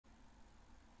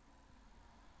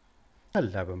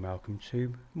Hello and welcome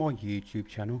to my YouTube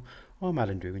channel. I'm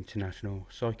Alan Drew, International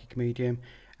Psychic Medium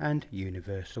and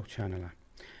Universal Channeler.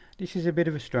 This is a bit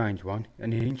of a strange one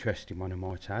and an interesting one, I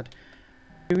might add.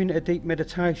 Doing a deep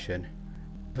meditation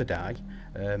the other day,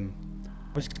 I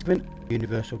was given a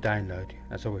universal download,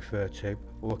 as I refer to,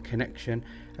 or a connection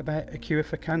about a cure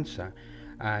for cancer,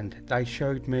 and they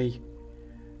showed me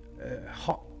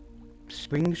hot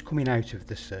springs coming out of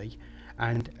the sea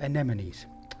and anemones.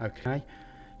 Okay.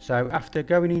 So after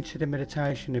going into the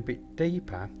meditation a bit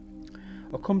deeper,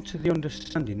 I come to the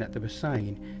understanding that they were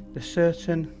saying there's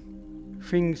certain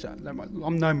things.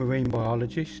 I'm no marine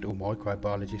biologist or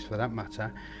microbiologist for that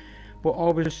matter, but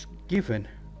I was given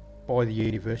by the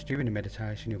universe during the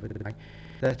meditation the other day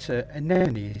that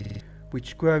anemones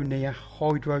which grow near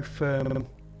hydrothermal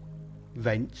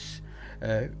vents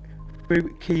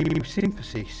through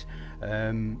chemosynthesis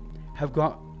have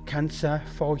got cancer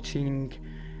fighting,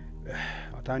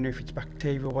 I don't know if it's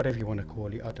bacteria or whatever you want to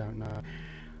call it, I don't know.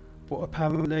 But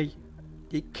apparently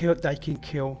they can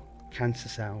kill cancer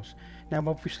cells. Now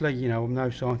obviously, you know, I'm no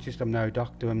scientist, I'm no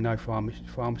doctor, I'm no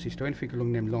pharmacist or anything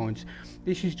along them lines.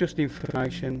 This is just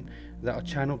information that I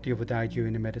channeled the other day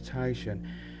during the meditation.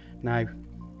 Now,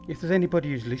 if there's anybody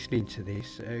who's listening to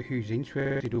this who's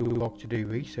interested or would like to do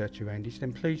research around this,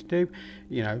 then please do,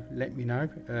 you know, let me know.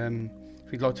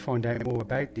 If you'd like to find out more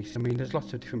about this, I mean, there's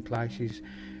lots of different places.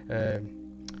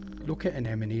 Look at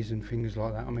anemones and things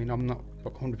like that. I mean, I'm not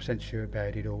like 100% sure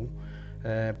about it all,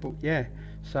 but yeah.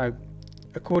 So,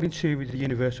 according to the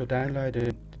universal download,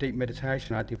 the deep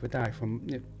meditation I did the other day, from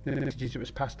the messages that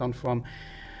was passed on from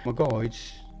my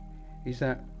guides, is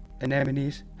that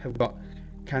anemones have got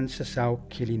cancer cell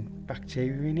killing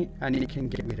bacteria in it, and it can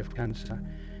get rid of cancer.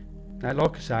 Now,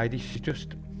 like I say, this is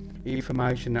just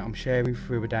information that I'm sharing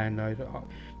through a download.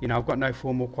 You know, I've got no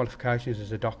formal qualifications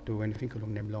as a doctor or anything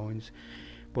along them lines,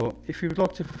 but if you would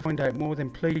like to find out more, then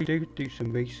please do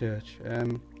some research.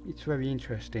 It's very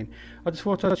interesting. I just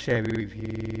thought I'd share it with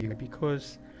you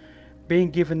because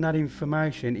being given that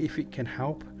information, if it can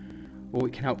help or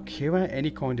it can help cure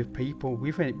any kind of people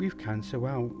with cancer,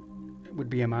 well, it would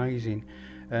be amazing.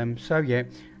 So yeah,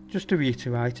 just to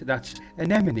reiterate, that's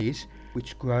anemones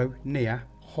which grow near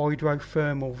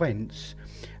hydrothermal vents,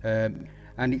 and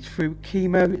it's through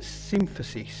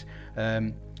chemosynthesis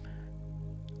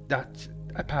that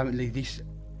apparently this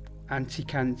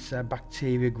anti-cancer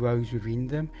bacteria grows within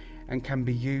them and can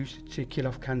be used to kill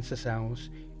off cancer cells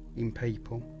in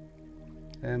people.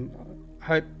 I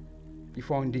hope you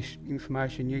find this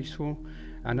information useful,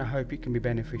 and I hope it can be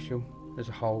beneficial as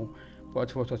a whole, but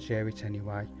I thought I'd share it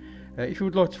anyway. If you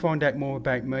would like to find out more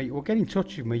about me or get in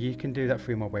touch with me, you can do that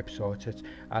through my website at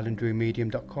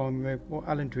alandrewmedium.com or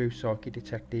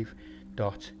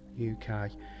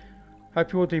alandrewpsychicdetective.uk.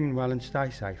 Hope you're all doing well and stay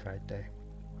safe out there.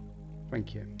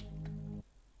 Thank you.